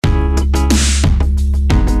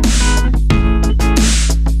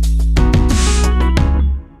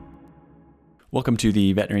Welcome to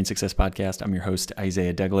the Veterinary Success Podcast. I'm your host,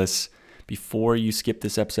 Isaiah Douglas. Before you skip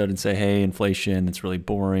this episode and say, hey, inflation, it's really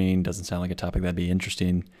boring, doesn't sound like a topic that'd be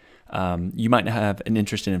interesting, you might not have an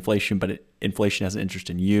interest in inflation, but inflation has an interest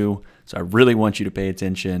in you. So I really want you to pay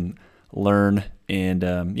attention, learn, and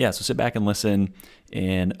so sit back and listen,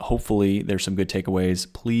 and hopefully there's some good takeaways.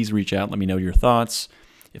 Please reach out, let me know your thoughts.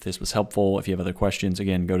 If this was helpful, if you have other questions,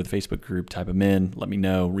 again, go to the Facebook group, type them in, let me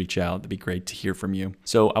know, reach out. That'd be great to hear from you.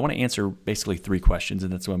 So I want to answer basically 3 questions,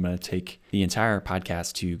 and that's what I'm going to take the entire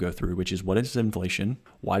podcast to go through, which is, what is inflation?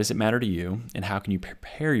 Why does it matter to you? And how can you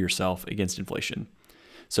prepare yourself against inflation?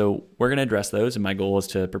 So we're going to address those, and my goal is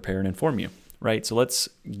to prepare and inform you, right? So let's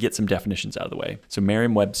get some definitions out of the way. So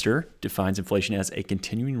Merriam-Webster defines inflation as a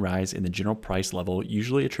continuing rise in the general price level,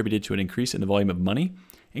 usually attributed to an increase in the volume of money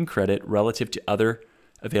and credit relative to other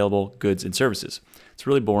available goods and services. It's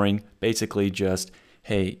really boring. Basically just,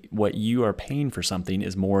 hey, what you are paying for something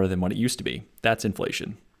is more than what it used to be. That's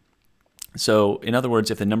inflation. So in other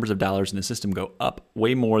words, if the numbers of dollars in the system go up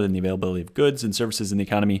way more than the availability of goods and services in the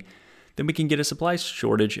economy, then we can get a supply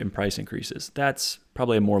shortage and price increases. That's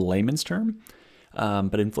probably a more layman's term.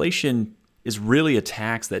 But inflation is really a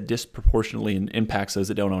tax that disproportionately impacts those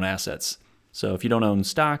that don't own assets. So if you don't own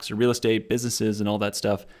stocks or real estate, businesses, and all that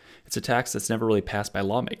stuff, it's a tax that's never really passed by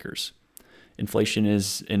lawmakers. Inflation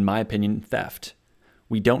is, in my opinion, theft.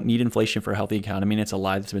 We don't need inflation for a healthy economy, and it's a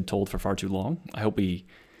lie that's been told for far too long. I hope we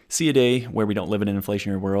see a day where we don't live in an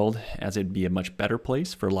inflationary world, as it'd be a much better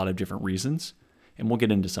place for a lot of different reasons, and we'll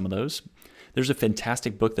get into some of those. There's a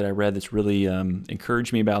fantastic book that I read that's really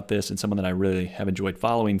encouraged me about this, and someone that I really have enjoyed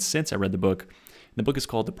following since I read the book. And the book is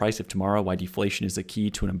called The Price of Tomorrow: Why Deflation is the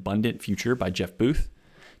Key to an Abundant Future by Jeff Booth.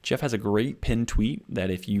 Jeff has a great pinned tweet that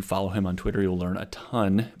if you follow him on Twitter, you'll learn a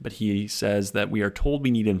ton, but he says that we are told we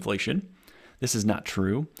need inflation. This is not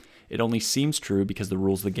true. It only seems true because the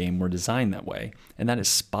rules of the game were designed that way, and that is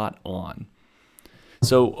spot on.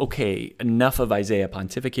 So, okay, enough of Isaiah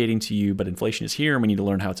pontificating to you, but inflation is here and we need to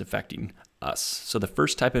learn how it's affecting us. So the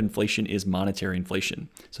first type of inflation is monetary inflation.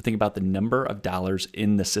 So think about the number of dollars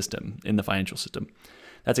in the system, in the financial system.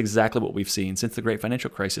 That's exactly what we've seen. Since the Great Financial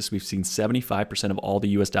Crisis, we've seen 75% of all the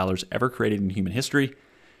US dollars ever created in human history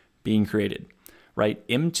being created, right?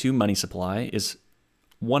 M2 money supply is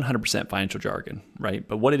 100% financial jargon, right?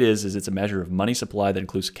 But what it is it's a measure of money supply that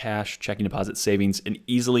includes cash, checking deposits, savings, and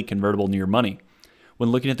easily convertible near money.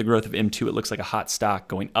 When looking at the growth of M2, it looks like a hot stock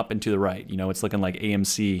going up and to the right. You know, it's looking like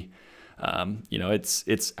AMC.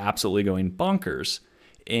 It's absolutely going bonkers.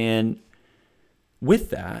 And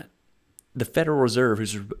with that, the Federal Reserve,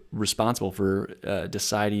 who's responsible for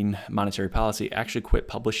deciding monetary policy, actually quit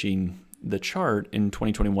publishing the chart in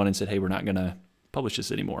 2021 and said, hey, we're not going to publish this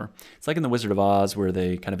anymore. It's like in The Wizard of Oz, where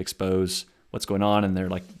they kind of expose what's going on, and they're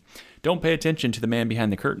like, don't pay attention to the man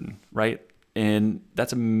behind the curtain, right? And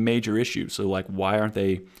that's a major issue. So like, why aren't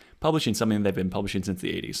they publishing something they've been publishing since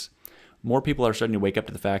the 80s? More people are starting to wake up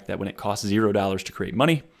to the fact that when it costs $0 to create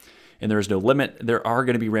money and there is no limit, there are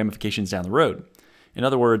going to be ramifications down the road. In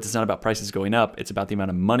other words, it's not about prices going up, it's about the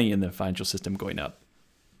amount of money in the financial system going up.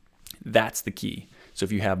 That's the key. So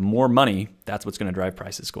if you have more money, that's what's going to drive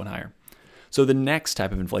prices going higher. So the next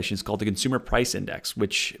type of inflation is called the Consumer Price Index,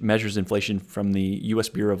 which measures inflation from the U.S.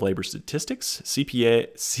 Bureau of Labor Statistics.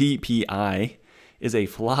 CPI is a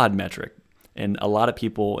flawed metric. And a lot of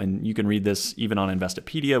people, and you can read this even on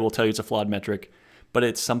Investopedia, will tell you it's a flawed metric, but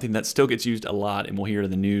it's something that still gets used a lot, and we'll hear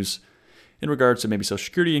in the news in regards to maybe Social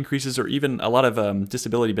Security increases or even a lot of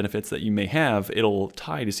disability benefits that you may have. It'll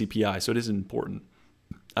tie to CPI, so it is important.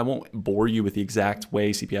 I won't bore you with the exact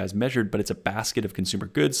way CPI is measured, but it's a basket of consumer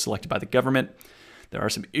goods selected by the government. There are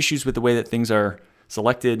some issues with the way that things are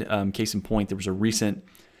selected. Case in point, there was a recent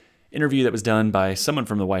interview that was done by someone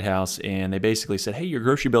from the White House, and they basically said, hey, your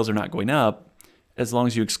grocery bills are not going up as long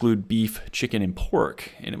as you exclude beef, chicken, and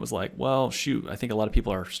pork. And it was like, well, shoot, I think a lot of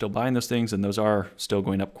people are still buying those things, and those are still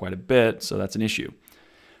going up quite a bit, so that's an issue.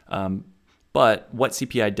 But what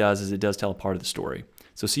CPI does is it does tell a part of the story.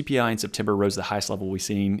 So CPI in September rose to the highest level we've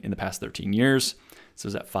seen in the past 13 years. So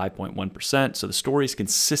it's at 5.1%. So the story is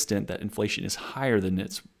consistent that inflation is higher than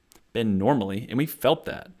it's been normally, and we felt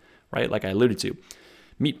that, right? Like I alluded to.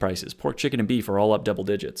 Meat prices, pork, chicken, and beef are all up double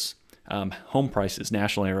digits. Home prices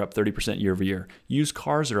nationally are up 30% year over year. Used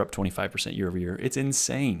cars are up 25% year over year. It's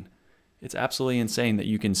insane. It's absolutely insane that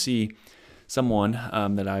you can see someone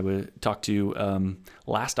that I would talk to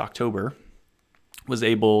last October was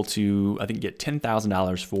able to, I think, get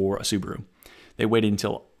 $10,000 for a Subaru. They waited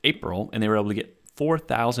until April, and they were able to get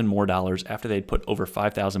 $4,000 more after they'd put over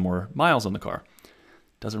 5,000 more miles on the car.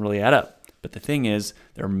 Doesn't really add up. But the thing is,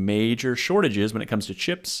 there are major shortages when it comes to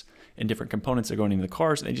chips and different components are going into the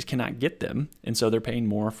cars, and they just cannot get them. And so they're paying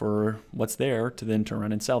more for what's there to then turn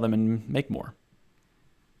around and sell them and make more.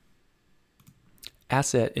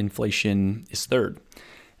 Asset inflation is third.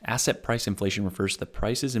 Asset price inflation refers to the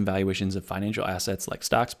prices and valuations of financial assets like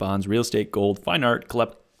stocks, bonds, real estate, gold, fine art,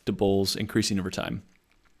 collectibles increasing over time.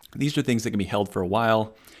 These are things that can be held for a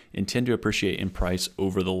while and tend to appreciate in price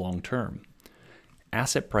over the long term.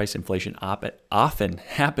 Asset price inflation often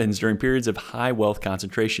happens during periods of high wealth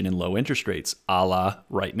concentration and low interest rates, a la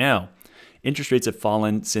right now. Interest rates have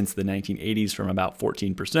fallen since the 1980s from about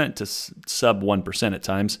 14% to sub 1% at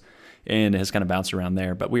times, and it has kind of bounced around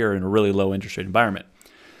there, but we are in a really low interest rate environment.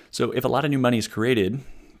 So if a lot of new money is created,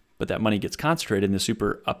 but that money gets concentrated in the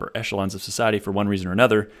super upper echelons of society for one reason or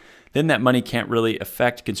another, then that money can't really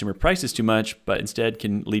affect consumer prices too much, but instead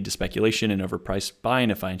can lead to speculation and overpriced buying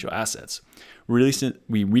of financial assets.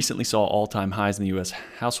 We recently saw all-time highs in the U.S.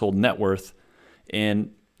 household net worth,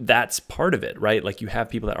 and that's part of it, right? Like you have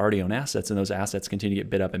people that already own assets, and those assets continue to get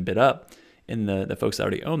bid up and bid up, and the folks that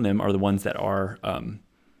already own them are the ones that are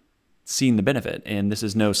seeing the benefit. And this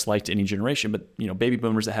is no slight to any generation, but baby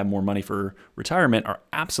boomers that have more money for retirement are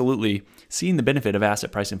absolutely seeing the benefit of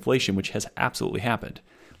asset price inflation, which has absolutely happened.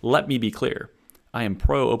 Let me be clear. I am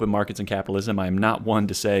pro open markets and capitalism. I am not one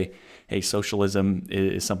to say, hey, socialism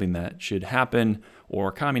is something that should happen,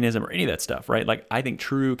 or communism, or any of that stuff, right? Like I think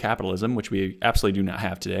true capitalism, which we absolutely do not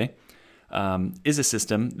have today, is a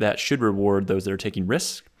system that should reward those that are taking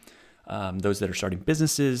risks, those that are starting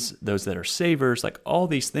businesses, those that are savers, like all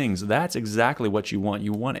these things. That's exactly what you want.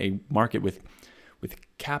 You want a market with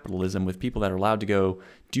capitalism, with people that are allowed to go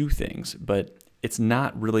do things, but it's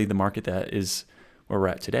not really the market that is where we're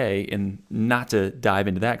at today. And not to dive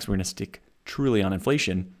into that because we're going to stick truly on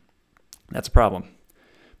inflation, that's a problem.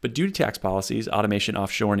 But due to tax policies, automation,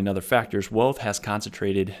 offshoring, and other factors, wealth has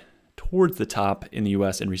concentrated towards the top in the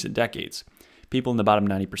U.S. in recent decades. People in the bottom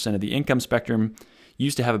 90% of the income spectrum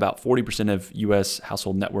used to have about 40% of U.S.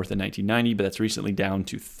 household net worth in 1990, but that's recently down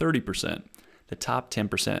to 30%. The top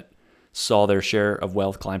 10% saw their share of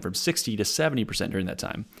wealth climb from 60 to 70% during that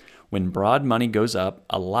time. When broad money goes up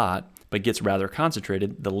a lot, but gets rather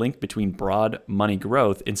concentrated, the link between broad money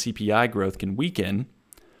growth and CPI growth can weaken,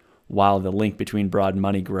 while the link between broad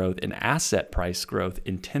money growth and asset price growth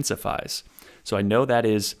intensifies. So I know that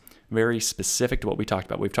is very specific to what we talked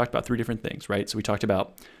about. We've talked about three different things, right? So we talked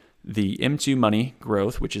about the M2 money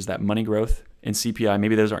growth, which is that money growth, and CPI.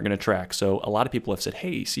 Maybe those aren't going to track. So a lot of people have said,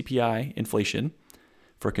 hey, CPI inflation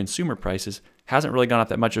for consumer prices hasn't really gone up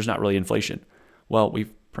that much. There's not really inflation. Well,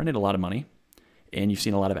 we've printed a lot of money, and you've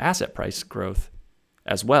seen a lot of asset price growth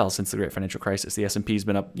as well since the Great Financial Crisis. The S&P has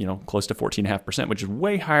been up, close to 14.5%, which is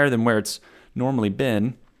way higher than where it's normally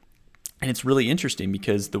been. And it's really interesting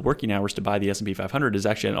because the working hours to buy the S&P 500 is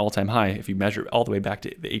actually at an all-time high if you measure it all the way back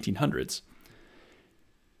to the 1800s.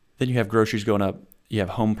 Then you have groceries going up, you have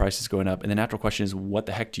home prices going up, and the natural question is, what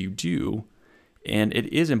the heck do you do? And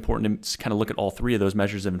it is important to kind of look at all three of those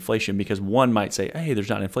measures of inflation, because one might say, hey, there's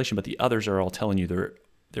not inflation, but the others are all telling you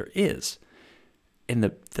there is. And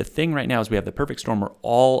the thing right now is we have the perfect storm where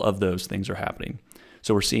all of those things are happening.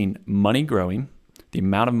 So we're seeing money growing, the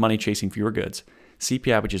amount of money chasing fewer goods,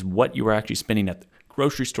 CPI, which is what you are actually spending at the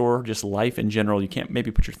grocery store, just life in general. You can't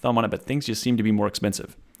maybe put your thumb on it, but things just seem to be more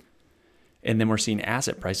expensive. And then we're seeing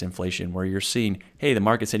asset price inflation where you're seeing, hey, the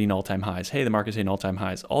market's hitting all-time highs. Hey, the market's hitting all-time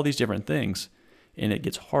highs. All these different things. And it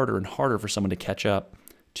gets harder and harder for someone to catch up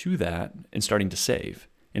to that and starting to save.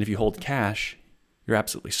 And if you hold cash, you're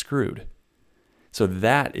absolutely screwed. So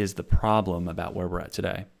that is the problem about where we're at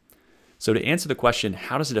today. So to answer the question,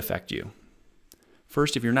 how does it affect you?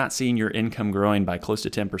 First, if you're not seeing your income growing by close to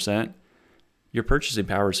 10%, your purchasing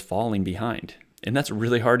power is falling behind. And that's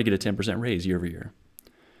really hard to get a 10% raise year over year.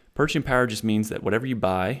 Purchasing power just means that whatever you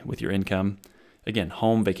buy with your income, again,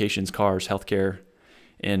 home, vacations, cars, healthcare,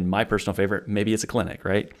 and my personal favorite, maybe it's a clinic,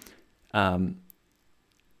 right? Remember,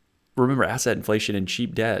 asset inflation and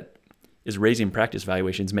cheap debt is raising practice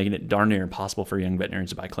valuations, making it darn near impossible for young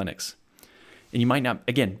veterinarians to buy clinics. And you might not,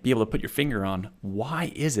 again, be able to put your finger on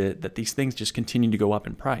why is it that these things just continue to go up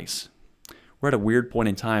in price. We're at a weird point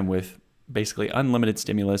in time with basically unlimited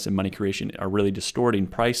stimulus and money creation are really distorting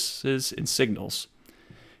prices and signals.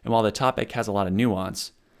 And while the topic has a lot of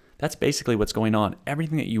nuance, that's basically what's going on.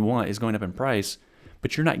 Everything that you want is going up in price,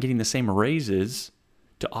 but you're not getting the same raises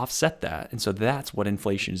to offset that. And so that's what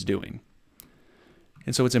inflation is doing.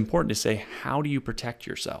 And so it's important to say, how do you protect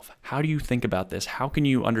yourself? How do you think about this? How can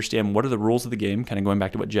you understand what are the rules of the game, kind of going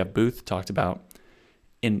back to what Jeff Booth talked about,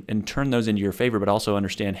 and turn those into your favor, but also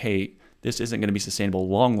understand, hey, this isn't going to be sustainable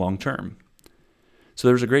long term. So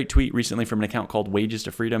there was a great tweet recently from an account called Wages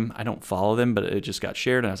to Freedom. I don't follow them, but it just got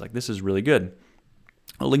shared, and I was like, this is really good.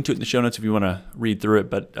 I'll link to it in the show notes if you want to read through it,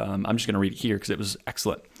 but I'm just going to read it here because it was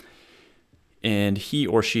excellent. And he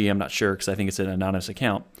or she, I'm not sure because I think it's an anonymous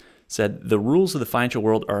account, said, the rules of the financial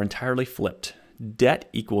world are entirely flipped. Debt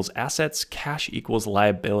equals assets, cash equals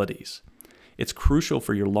liabilities. It's crucial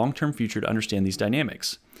for your long-term future to understand these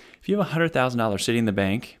dynamics. If you have $100,000 sitting in the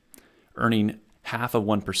bank, earning half of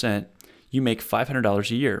 1%, you make $500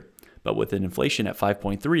 a year. But with an inflation at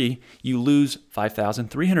 5.3, you lose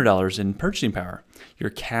 $5,300 in purchasing power. Your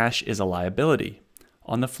cash is a liability.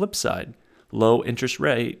 On the flip side, low interest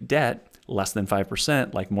rate debt, less than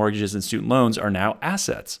 5%, like mortgages and student loans, are now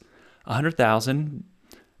assets. $100,000,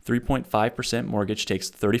 3.5% mortgage takes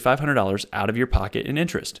 $3,500 out of your pocket in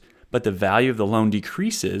interest, but the value of the loan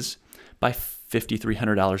decreases by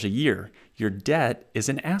 $5,300 a year. Your debt is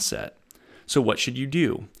an asset. So what should you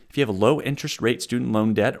do? If you have a low interest rate student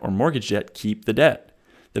loan debt or mortgage debt, keep the debt.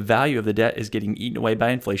 The value of the debt is getting eaten away by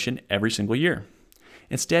inflation every single year.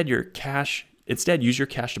 Instead, use your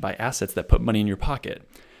cash to buy assets that put money in your pocket.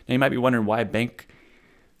 Now you might be wondering why a bank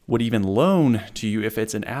would even loan to you if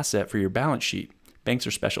it's an asset for your balance sheet. Banks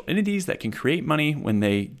are special entities that can create money when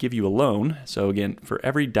they give you a loan. So again, for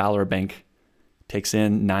every dollar a bank takes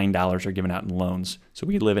in, $9 are given out in loans. So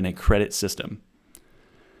we live in a credit system.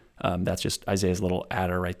 That's just Isaiah's little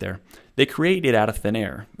adder right there. They create it out of thin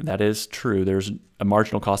air. That is true. There's a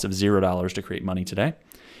marginal cost of $0 to create money today.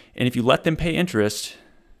 And if you let them pay interest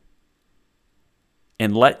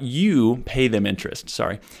and let you pay them interest,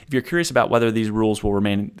 if you're curious about whether these rules will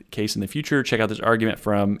remain the case in the future, check out this argument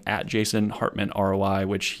from @Jason Hartman ROI,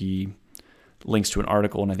 which he links to an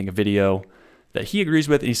article and I think a video that he agrees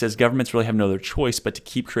with. And he says governments really have no other choice but to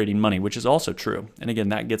keep creating money, which is also true. And again,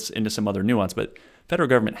 that gets into some other nuance, but federal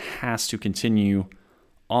government has to continue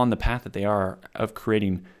on the path that they are of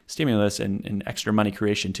creating stimulus and extra money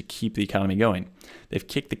creation to keep the economy going. They've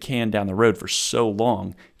kicked the can down the road for so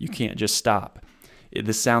long, you can't just stop.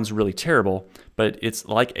 This sounds really terrible, but it's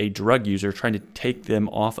like a drug user trying to take them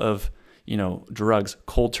off of, drugs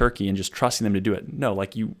cold turkey and just trusting them to do it. No,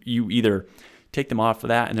 like you either take them off of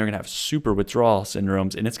that and they're going to have super withdrawal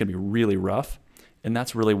syndromes and it's going to be really rough. And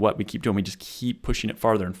that's really what we keep doing. We just keep pushing it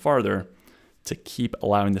farther and farther to keep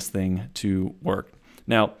allowing this thing to work.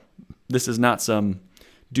 Now, this is not some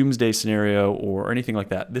doomsday scenario or anything like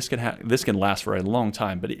that. This can last for a long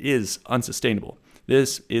time, but it is unsustainable.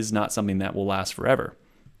 This is not something that will last forever.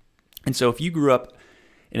 And so if you grew up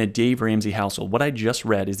in a Dave Ramsey household, what I just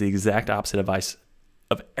read is the exact opposite advice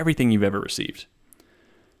of everything you've ever received.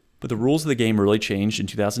 But the rules of the game really changed in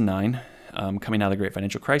 2009, coming out of the great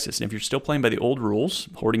financial crisis. And if you're still playing by the old rules,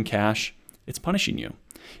 hoarding cash, it's punishing you.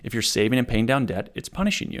 If you're saving and paying down debt, it's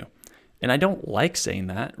punishing you. And I don't like saying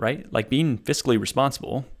that, right? Like being fiscally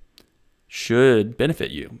responsible should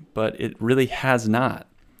benefit you, but it really has not.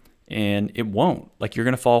 And it won't. Like you're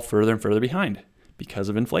going to fall further and further behind because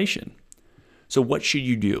of inflation. So what should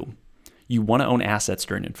you do? You want to own assets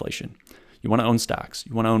during inflation. You want to own stocks.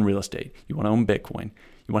 You want to own real estate. You want to own Bitcoin.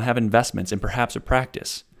 You want to have investments and perhaps a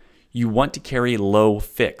practice. You want to carry low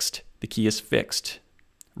fixed. The key is fixed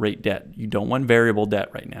rate debt. You don't want variable debt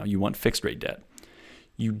right now. You want fixed rate debt.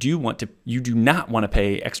 You do not want to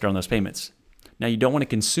pay extra on those payments. Now, you don't want to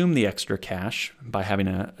consume the extra cash by having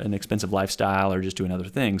an expensive lifestyle or just doing other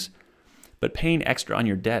things, but paying extra on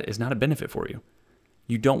your debt is not a benefit for you.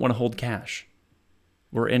 You don't want to hold cash.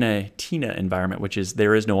 We're in a TINA environment, which is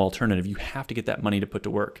there is no alternative. You have to get that money to put to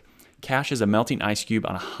work. Cash is a melting ice cube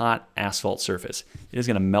on a hot asphalt surface. It is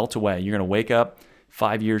going to melt away. You're going to wake up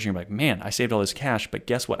 5 years and you're like, man, I saved all this cash, but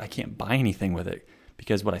guess what? I can't buy anything with it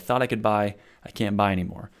because what I thought I could buy, I can't buy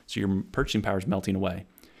anymore. So your purchasing power is melting away.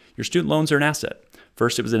 Your student loans are an asset.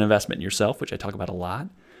 First, it was an investment in yourself, which I talk about a lot.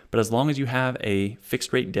 But as long as you have a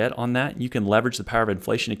fixed rate debt on that, you can leverage the power of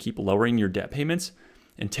inflation to keep lowering your debt payments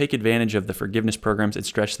and take advantage of the forgiveness programs and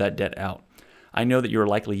stretch that debt out. I know that you're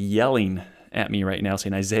likely yelling at me right now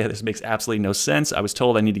saying, Isaiah, this makes absolutely no sense. I was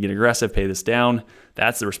told I need to get aggressive, pay this down.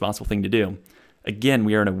 That's the responsible thing to do. Again,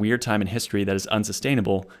 we are in a weird time in history that is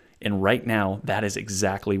unsustainable. And right now, that is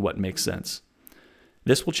exactly what makes sense.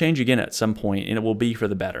 This will change again at some point, and it will be for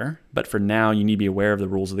the better. But for now, you need to be aware of the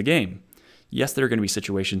rules of the game. Yes, there are going to be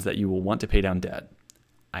situations that you will want to pay down debt.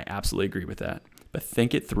 I absolutely agree with that. But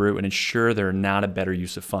think it through and ensure there are not a better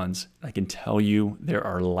use of funds. I can tell you there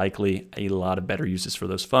are likely a lot of better uses for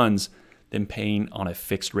those funds than paying on a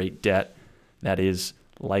fixed rate debt that is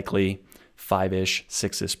likely 5-ish,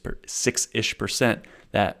 6-ish percent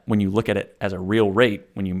that when you look at it as a real rate,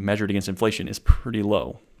 when you measure it against inflation, is pretty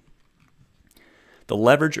low. The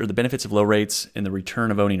leverage or the benefits of low rates and the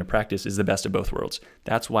return of owning a practice is the best of both worlds.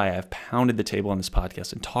 That's why I've pounded the table on this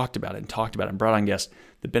podcast and talked about it and brought on guests.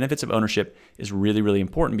 The benefits of ownership is really, really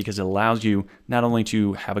important because it allows you not only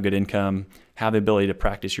to have a good income, have the ability to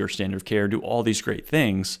practice your standard of care, do all these great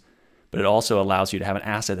things, but it also allows you to have an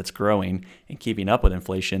asset that's growing and keeping up with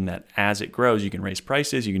inflation, that as it grows, you can raise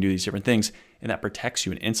prices, you can do these different things, and that protects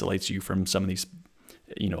you and insulates you from some of these,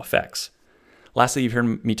 effects. Lastly, you've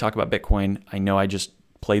heard me talk about Bitcoin. I know I just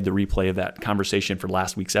played the replay of that conversation for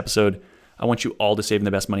last week's episode. I want you all to save the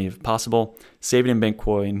best money if possible. Saving in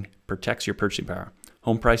Bitcoin protects your purchasing power.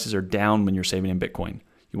 Home prices are down when you're saving in Bitcoin.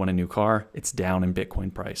 You want a new car? It's down in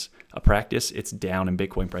Bitcoin price. A practice? It's down in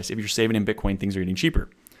Bitcoin price. If you're saving in Bitcoin, things are getting cheaper.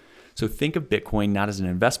 So think of Bitcoin not as an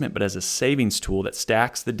investment, but as a savings tool that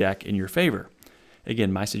stacks the deck in your favor.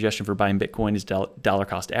 Again, my suggestion for buying Bitcoin is dollar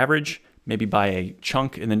cost average. Maybe buy a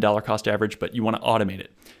chunk and then dollar cost average, but you want to automate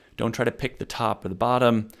it. Don't try to pick the top or the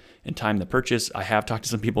bottom and time the purchase. I have talked to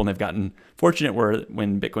some people and they've gotten fortunate where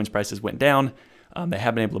when Bitcoin's prices went down, they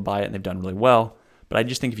have been able to buy it and they've done really well. But I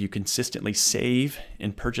just think if you consistently save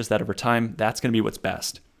and purchase that over time, that's going to be what's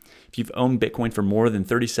best. If you've owned Bitcoin for more than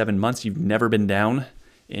 37 months, you've never been down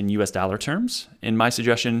in US dollar terms. And my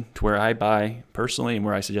suggestion to where I buy personally and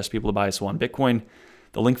where I suggest people to buy is Swan Bitcoin.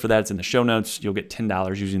 The link for that is in the show notes. You'll get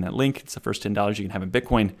 $10 using that link. It's the first $10 you can have in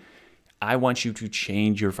Bitcoin. I want you to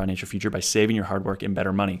change your financial future by saving your hard work in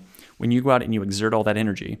better money. When you go out and you exert all that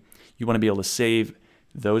energy, you want to be able to save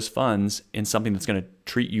those funds in something that's going to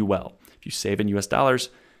treat you well. If you save in US dollars,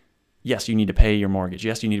 yes, you need to pay your mortgage.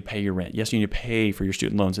 Yes, you need to pay your rent. Yes, you need to pay for your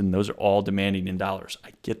student loans, and those are all demanding in dollars. I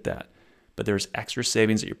get that. But there's extra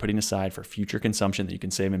savings that you're putting aside for future consumption that you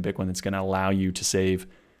can save in Bitcoin that's going to allow you to save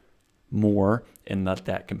more and let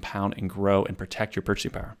that compound and grow and protect your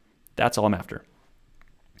purchasing power. That's all I'm after.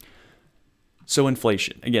 So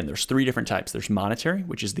inflation, again, there's three different types. There's monetary,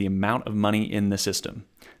 which is the amount of money in the system.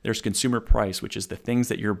 There's consumer price, which is the things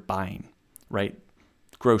that you're buying, right?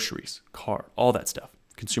 Groceries, car, all that stuff,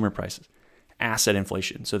 consumer prices. Asset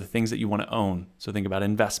inflation, so the things that you want to own. So think about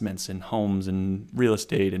investments and homes and real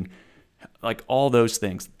estate and like all those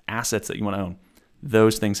things, assets that you want to own.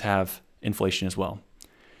 Those things have inflation as well.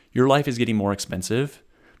 Your life is getting more expensive,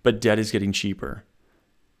 but debt is getting cheaper.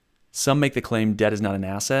 Some make the claim debt is not an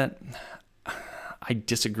asset. I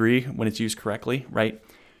disagree when it's used correctly, right?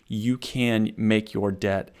 You can make your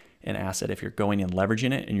debt an asset if you're going and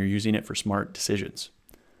leveraging it and you're using it for smart decisions.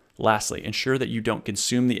 Lastly, ensure that you don't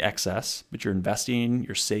consume the excess, but you're investing,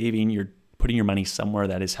 you're saving, you're putting your money somewhere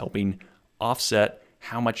that is helping offset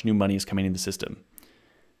how much new money is coming into the system.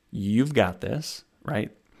 You've got this,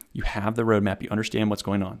 right? You have the roadmap. You understand what's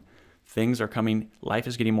going on. Things are coming. Life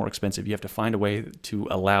is getting more expensive. You have to find a way to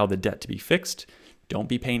allow the debt to be fixed. Don't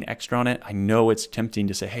be paying extra on it. I know it's tempting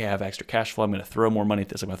to say, hey, I have extra cash flow. I'm going to throw more money at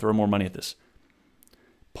this. I'm going to throw more money at this.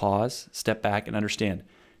 Pause, step back, and understand.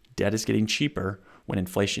 Debt is getting cheaper when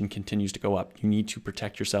inflation continues to go up. You need to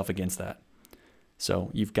protect yourself against that. So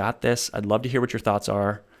you've got this. I'd love to hear what your thoughts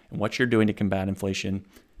are and what you're doing to combat inflation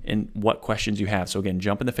and what questions you have. So again,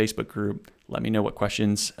 jump in the Facebook group. Let me know what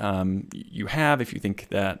questions you have. If you think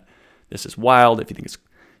that this is wild, if you think it's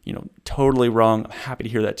totally wrong, I'm happy to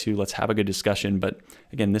hear that too. Let's have a good discussion. But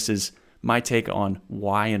again, this is my take on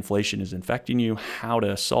why inflation is infecting you, how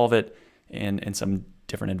to solve it, and some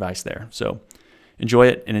different advice there. So enjoy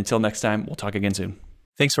it. And until next time, we'll talk again soon.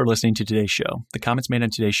 Thanks for listening to today's show. The comments made on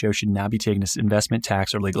today's show should not be taken as investment,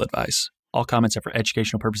 tax, or legal advice. All comments are for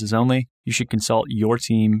educational purposes only. You should consult your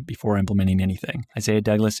team before implementing anything. Isaiah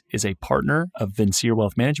Douglas is a partner of Vincere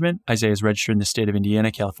Wealth Management. Isaiah is registered in the state of Indiana,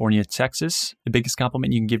 California, Texas. The biggest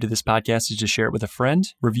compliment you can give to this podcast is to share it with a friend.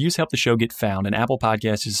 Reviews help the show get found, and Apple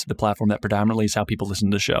Podcasts is the platform that predominantly is how people listen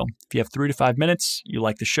to the show. If you have 3 to 5 minutes, you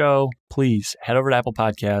like the show, please head over to Apple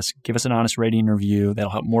Podcasts, give us an honest rating and review.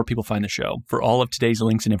 That'll help more people find the show. For all of today's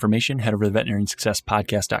links and information, head over to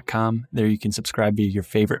veterinariansuccesspodcast.com. There you can subscribe via your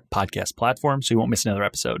favorite podcast platform so you won't miss another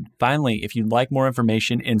episode. Finally, if you'd like more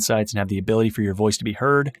information, insights, and have the ability for your voice to be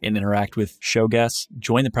heard and interact with show guests,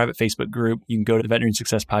 join the private Facebook group. You can go to the Veterinarian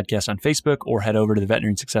Success Podcast on Facebook or head over to the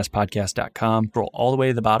veterinariansuccesspodcast.com. Scroll all the way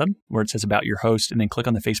to the bottom where it says about your host and then click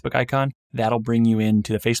on the Facebook icon. That'll bring you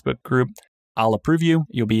into the Facebook group. I'll approve you,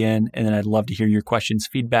 you'll be in, and then I'd love to hear your questions,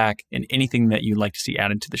 feedback, and anything that you'd like to see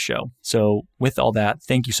added to the show. So with all that,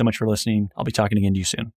 thank you so much for listening. I'll be talking again to you soon.